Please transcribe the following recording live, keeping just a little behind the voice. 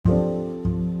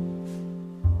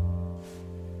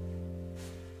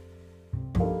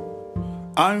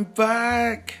I'm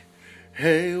back.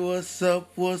 Hey, what's up?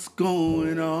 What's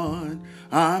going on?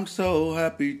 I'm so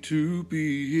happy to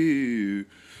be here.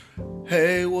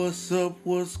 Hey, what's up?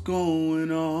 What's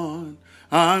going on?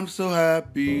 I'm so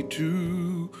happy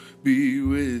to be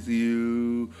with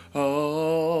you. Uh-oh.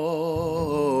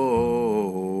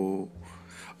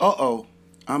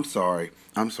 I'm sorry.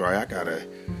 I got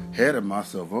ahead of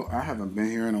myself. I haven't been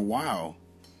here in a while.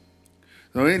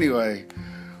 So anyway,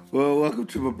 welcome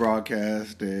to my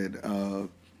broadcast. And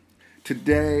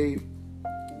today,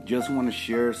 just want to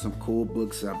share some cool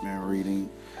books I've been reading.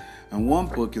 And one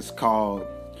book is called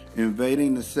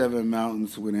Invading the Seven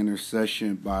Mountains with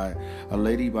Intercession by a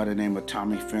lady by the name of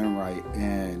Tammy Fenright.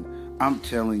 And I'm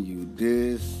telling you,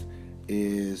 this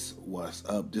is what's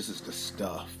up. This is the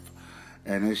stuff.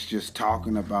 And it's just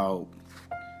talking about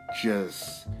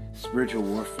just spiritual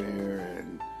warfare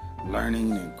and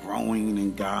learning and growing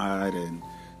in God. And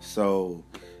so,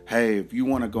 hey, if you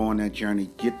want to go on that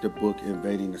journey, get the book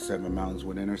Invading the Seven Mountains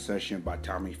with Intercession by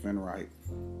Tammy Fenright.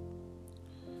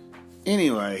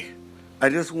 Anyway, I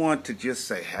just want to just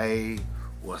say, hey,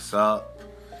 what's up?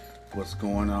 What's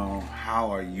going on?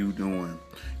 How are you doing?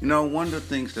 You know, one of the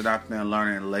things that I've been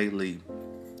learning lately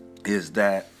is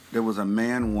that there was a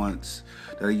man once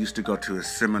that I used to go to his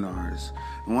seminars.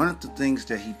 And one of the things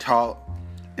that he taught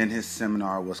in his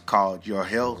seminar was called Your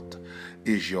Health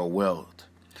is Your Wealth.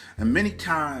 And many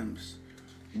times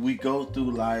we go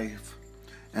through life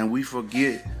and we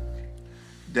forget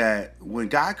that when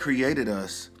God created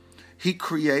us, He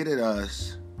created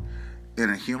us in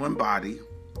a human body,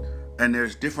 and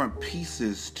there's different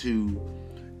pieces to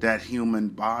that human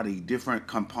body, different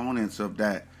components of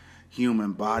that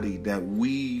human body that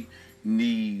we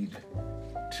need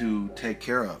to take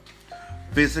care of.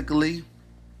 Physically,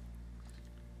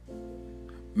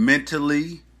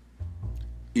 mentally,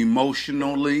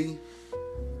 emotionally,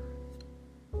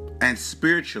 and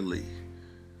spiritually.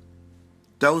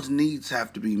 Those needs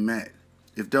have to be met.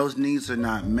 If those needs are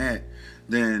not met,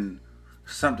 then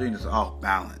something is off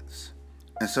balance.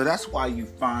 And so that's why you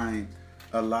find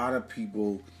a lot of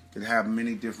people that have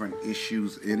many different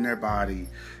issues in their body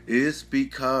is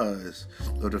because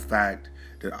of the fact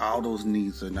that all those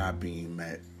needs are not being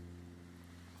met.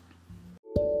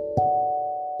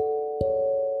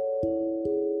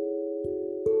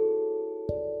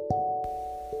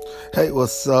 Hey,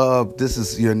 what's up? This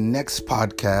is your next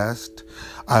podcast.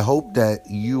 I hope that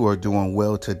you are doing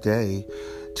well today.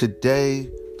 Today,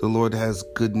 the Lord has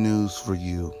good news for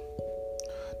you.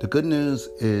 The good news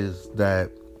is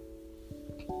that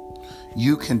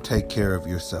you can take care of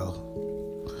yourself.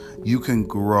 You can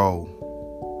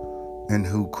grow in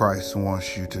who Christ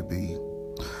wants you to be.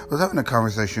 I was having a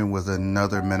conversation with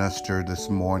another minister this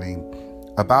morning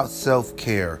about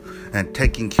self-care and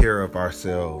taking care of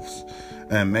ourselves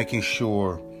and making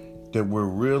sure that we're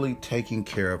really taking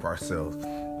care of ourselves.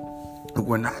 If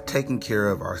we're not taking care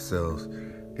of ourselves,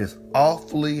 it's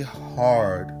awfully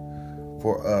hard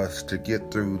for us to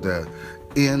get through the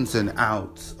ins and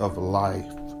outs of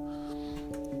life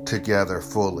together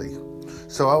fully.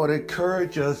 So I would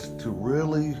encourage us to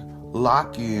really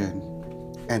lock in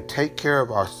and take care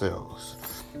of ourselves.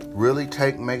 Really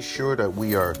make sure that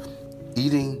we are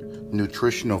eating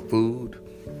nutritional food.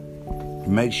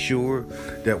 Make sure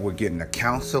that we're getting the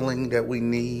counseling that we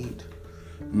need.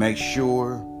 Make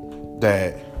sure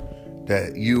that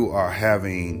you are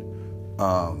having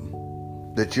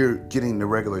that you're getting the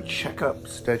regular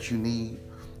checkups that you need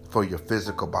for your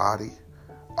physical body.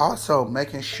 Also,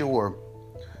 making sure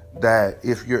that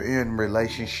if you're in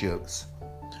relationships,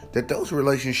 that those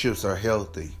relationships are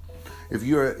healthy. If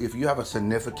you have a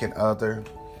significant other,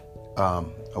 a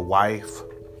wife,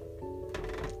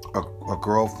 a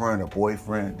girlfriend, a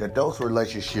boyfriend, that those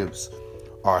relationships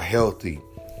are healthy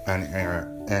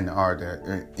and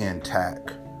are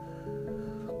intact.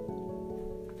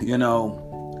 You know,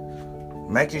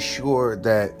 making sure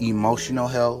that emotional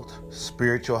health,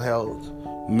 spiritual health,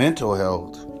 mental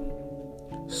health,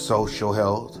 social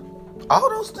health, all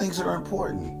those things are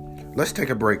important. Let's take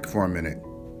a break for a minute.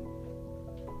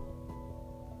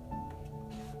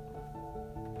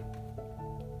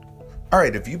 All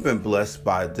right, if you've been blessed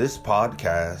by this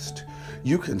podcast,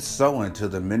 you can sow into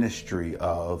the ministry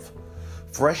of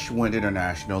Fresh Wind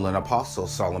International and Apostle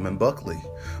Solomon Buckley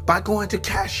by going to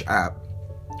Cash App,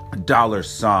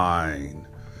 $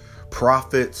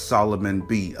 Prophet Solomon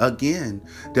B. Again,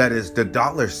 that is the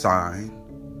 $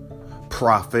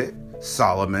 Prophet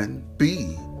Solomon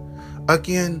B.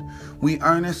 Again, we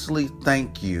earnestly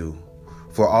thank you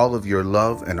for all of your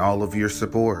love and all of your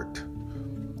support.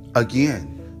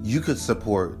 Again, you could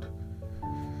support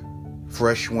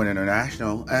Fresh Wind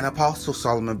International and Apostle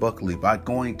Solomon Buckley by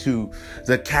going to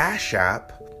the Cash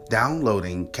App,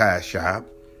 downloading Cash App,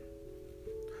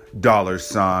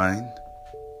 $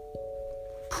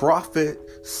 Prophet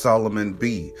Solomon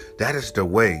B. That is the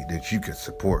way that you can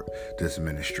support this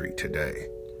ministry today.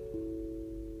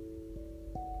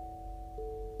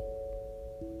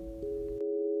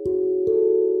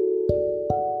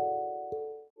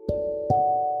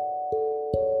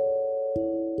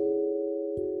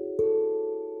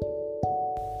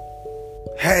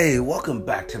 Hey, welcome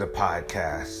back to the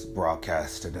podcast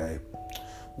broadcast today.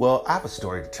 Well, I have a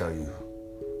story to tell you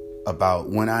about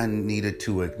when I needed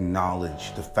to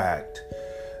acknowledge the fact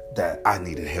that I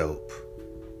needed help.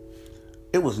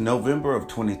 It was November of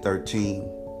 2013,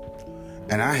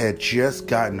 and I had just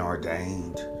gotten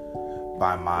ordained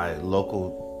by my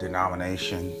local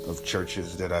denomination of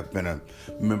churches that I've been a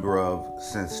member of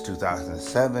since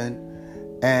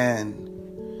 2007, and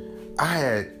I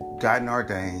had gotten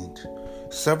ordained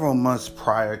several months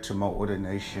prior to my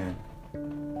ordination.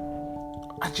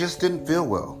 I just didn't feel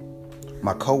well.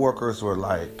 My coworkers were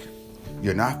like,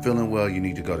 "You're not feeling well, you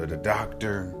need to go to the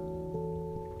doctor."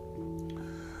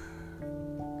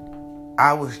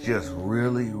 I was just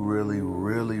really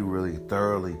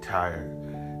thoroughly tired,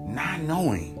 not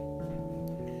knowing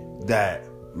that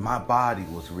my body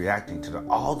was reacting to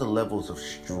all the levels of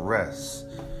stress,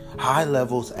 high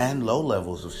levels and low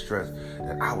levels of stress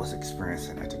that I was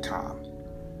experiencing at the time.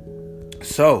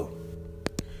 So,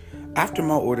 after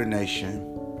my ordination,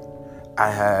 I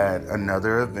had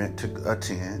another event to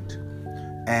attend,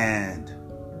 and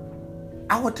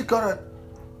I went to go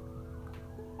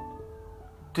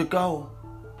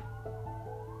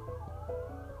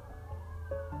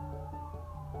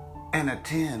and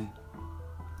attend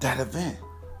that event.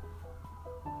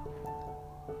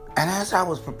 And as I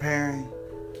was preparing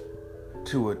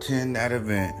to attend that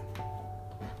event,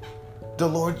 the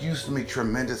Lord used me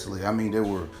tremendously. I mean, there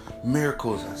were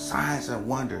miracles and signs and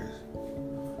wonders.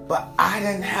 But I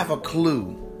didn't have a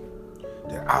clue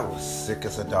that I was sick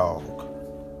as a dog.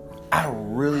 I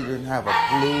really didn't have a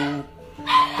clue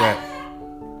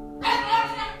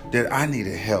that I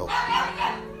needed help.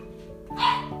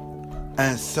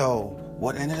 And so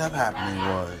what ended up happening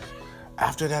was,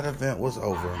 after that event was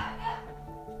over,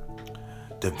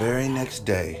 the very next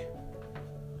day,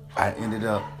 I ended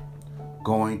up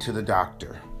going to the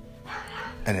doctor,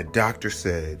 and the doctor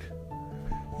said,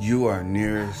 "You are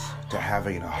nearest to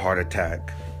having a heart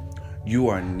attack. You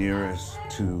are near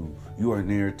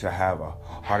to have a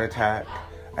heart attack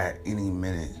at any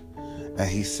minute." And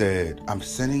he said, "I'm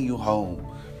sending you home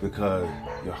because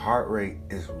your heart rate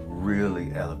is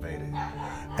really elevated,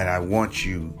 and I want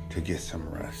you to get some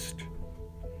rest."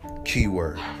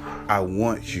 Keyword, I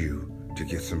want you to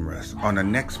get some rest. On the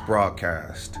next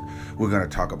broadcast, we're going to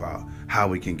talk about how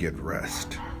we can get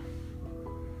rest.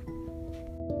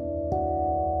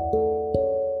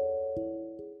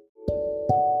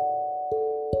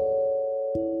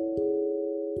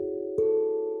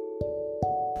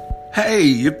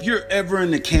 Hey, if you're ever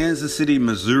in the Kansas City,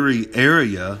 Missouri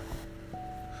area,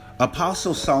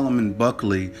 Apostle Solomon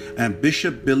Buckley and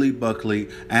Bishop Billy Buckley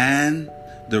and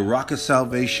the Rock of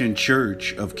Salvation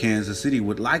Church of Kansas City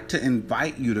would like to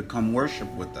invite you to come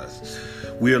worship with us.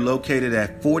 We are located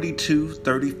at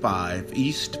 4235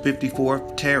 East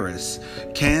 54th Terrace,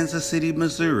 Kansas City,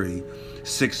 Missouri,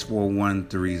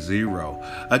 64130.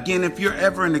 Again, if you're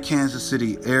ever in the Kansas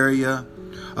City area,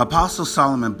 Apostle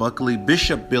Solomon Buckley,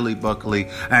 Bishop Billy Buckley,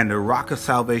 and the Rock of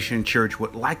Salvation Church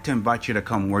would like to invite you to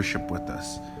come worship with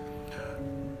us.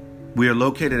 We are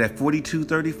located at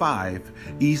 4235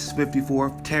 East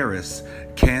 54th Terrace,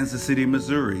 Kansas City,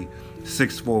 Missouri,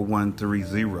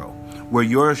 64130. Where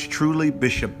yours truly,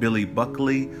 Bishop Billy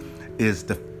Buckley, is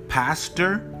the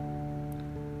pastor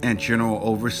and general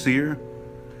overseer.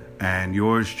 And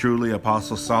yours truly,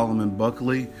 Apostle Solomon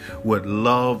Buckley, would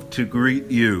love to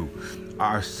greet you.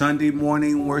 Our Sunday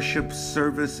morning worship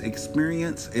service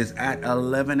experience is at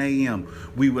 11 a.m.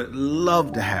 We would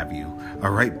love to have you.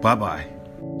 All right, bye-bye.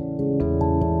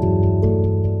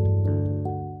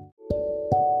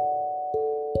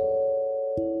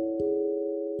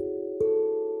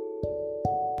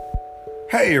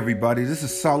 Hey everybody, this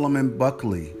is Solomon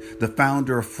Buckley, the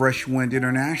founder of Fresh Wind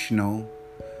International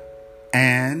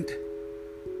and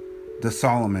The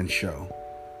Solomon Show.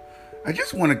 I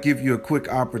just want to give you a quick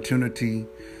opportunity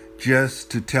just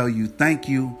to tell you thank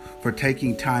you for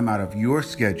taking time out of your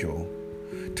schedule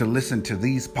to listen to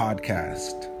these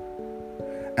podcasts.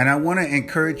 And I want to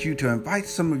encourage you to invite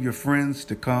some of your friends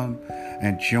to come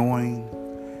and join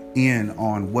in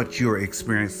on what you're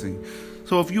experiencing.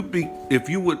 So if you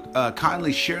would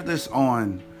kindly share this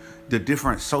on the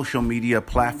different social media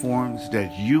platforms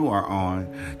that you are on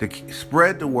to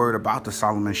spread the word about the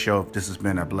Solomon Show if this has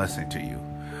been a blessing to you.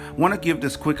 I want to give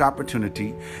this quick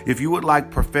opportunity. If you would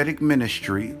like prophetic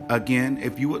ministry, again,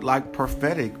 if you would like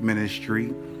prophetic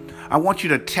ministry, I want you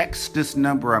to text this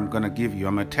number I'm going to give you.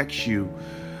 I'm going to text you,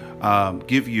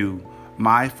 give you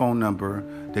my phone number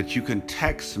that you can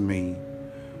text me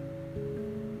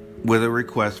with a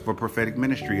request for prophetic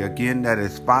ministry. Again, that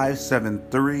is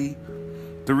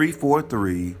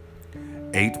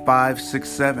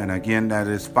 573-343-8567. Again, that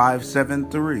is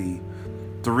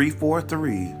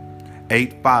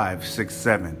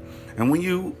 573-343-8567. And when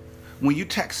you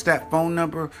text that phone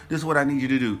number, this is what I need you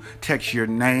to do. Text your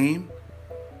name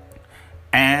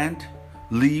and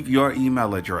leave your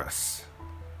email address.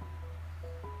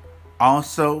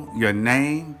 Also, your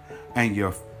name and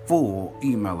your full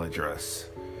email address.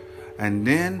 And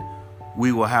then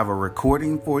we will have a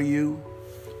recording for you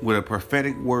with a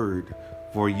prophetic word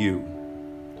for you.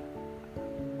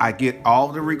 I get all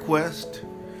the requests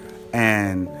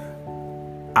and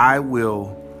I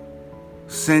will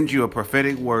send you a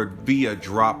prophetic word via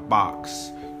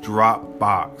Dropbox.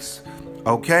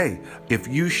 Okay, if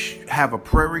you have a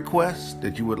prayer request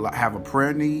that you would have a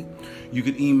prayer need, you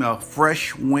can email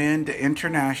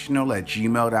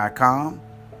freshwindinternational@gmail.com.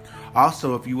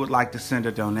 Also, if you would like to send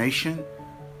a donation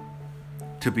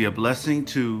to be a blessing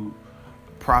to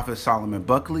Prophet Solomon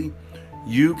Buckley,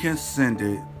 you can send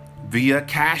it via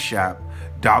Cash App,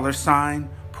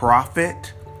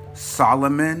 $Prophet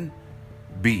Solomon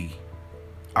B.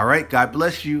 All right, God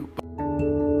bless you.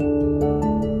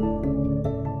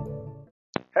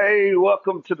 Hey,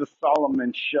 welcome to the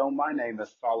Solomon Show. My name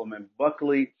is Solomon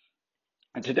Buckley,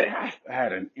 and today I've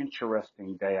had an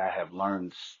interesting day. I have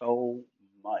learned so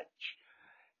much.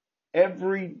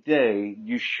 Every day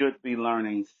you should be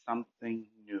learning something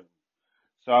new.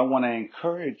 So I want to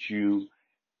encourage you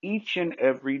each and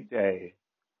every day,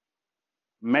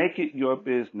 make it your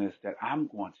business that I'm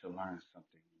going to learn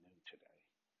something new today.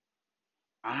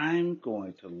 I'm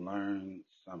going to learn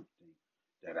something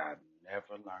that I've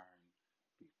never learned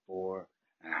before,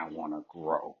 and I want to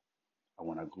grow. I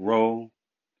want to grow,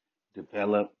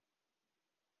 develop,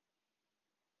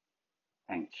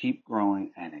 and keep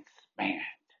growing and expand.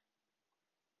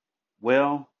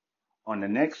 Well, on the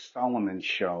next Solomon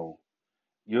Show,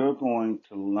 you're going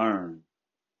to learn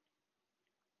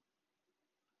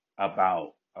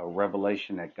about a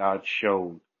revelation that God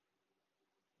showed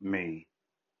me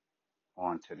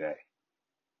on today.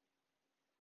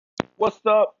 What's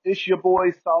up? It's your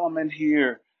boy Solomon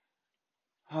here.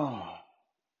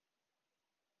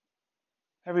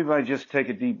 Everybody just take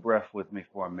a deep breath with me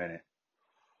for a minute.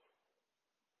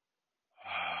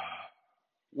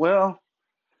 Well,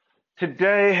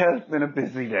 today has been a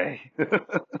busy day.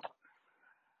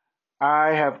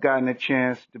 I have gotten a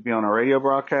chance to be on a radio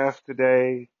broadcast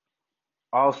today.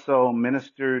 Also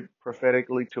ministered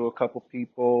prophetically to a couple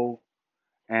people.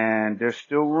 And there's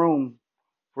still room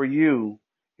for you.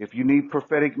 If you need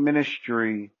prophetic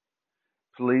ministry,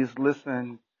 please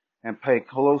listen and pay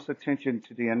close attention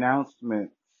to the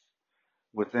announcements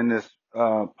within this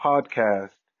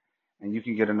podcast, and you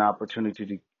can get an opportunity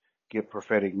to get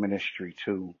prophetic ministry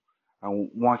too. I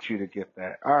want you to get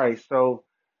that. All right, so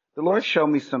the Lord showed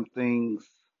me some things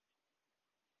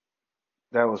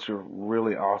that was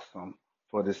really awesome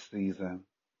for this season.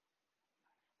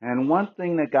 And one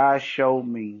thing that God showed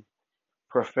me,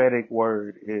 prophetic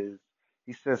word, is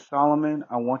He says, Solomon,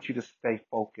 I want you to stay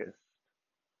focused.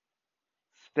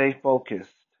 Stay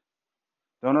focused.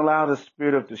 Don't allow the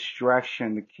spirit of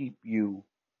distraction to keep you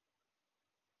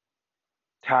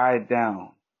tied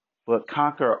down, but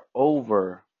conquer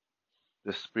over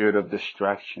the spirit of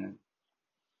distraction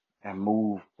and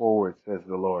move forward, says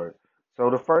the Lord. So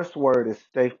the first word is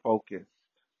stay focused.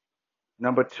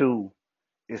 Number 2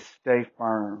 is stay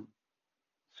firm.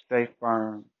 Stay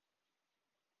firm.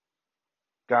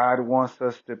 God wants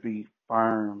us to be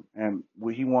firm, and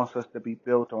He wants us to be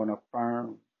built on a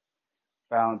firm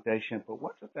foundation. But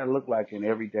what does that look like in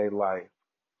everyday life?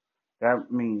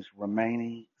 That means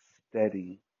remaining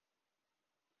steady,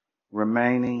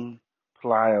 remaining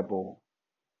pliable,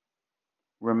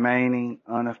 remaining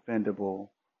unoffendable,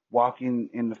 walking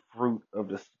in the fruit of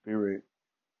the Spirit,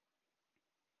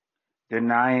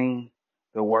 denying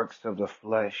the works of the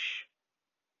flesh.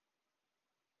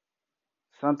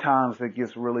 Sometimes it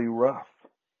gets really rough,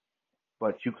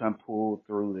 but you can pull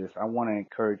through this. I want to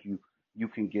encourage you, you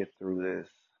can get through this.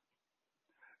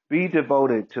 Be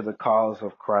devoted to the cause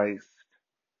of Christ.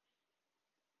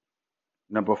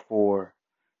 Number 4,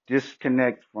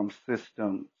 disconnect from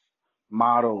systems,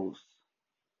 models,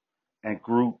 and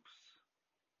groups.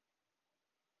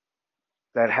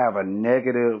 that have a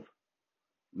negative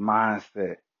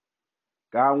mindset.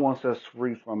 God wants us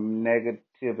free from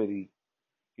negativity.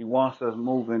 He wants us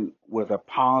moving with a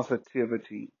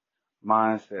positivity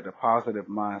mindset, a positive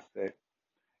mindset.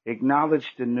 Acknowledge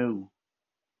the new.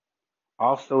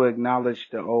 Also acknowledge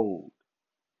the old,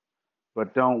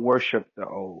 but don't worship the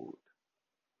old.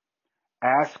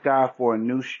 Ask God for a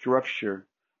new structure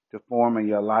to form in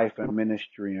your life and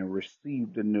ministry and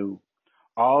receive the new.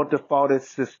 All defaulted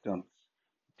systems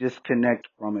disconnect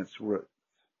from its root.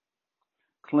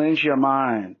 Cleanse your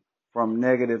mind from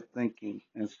negative thinking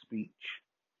and speech.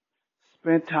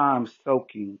 Spend time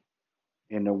soaking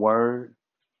in the word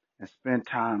and spend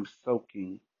time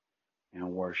soaking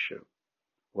in worship.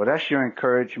 Well, that's your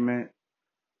encouragement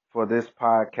for this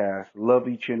podcast. Love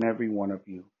each and every one of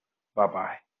you. Bye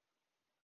bye.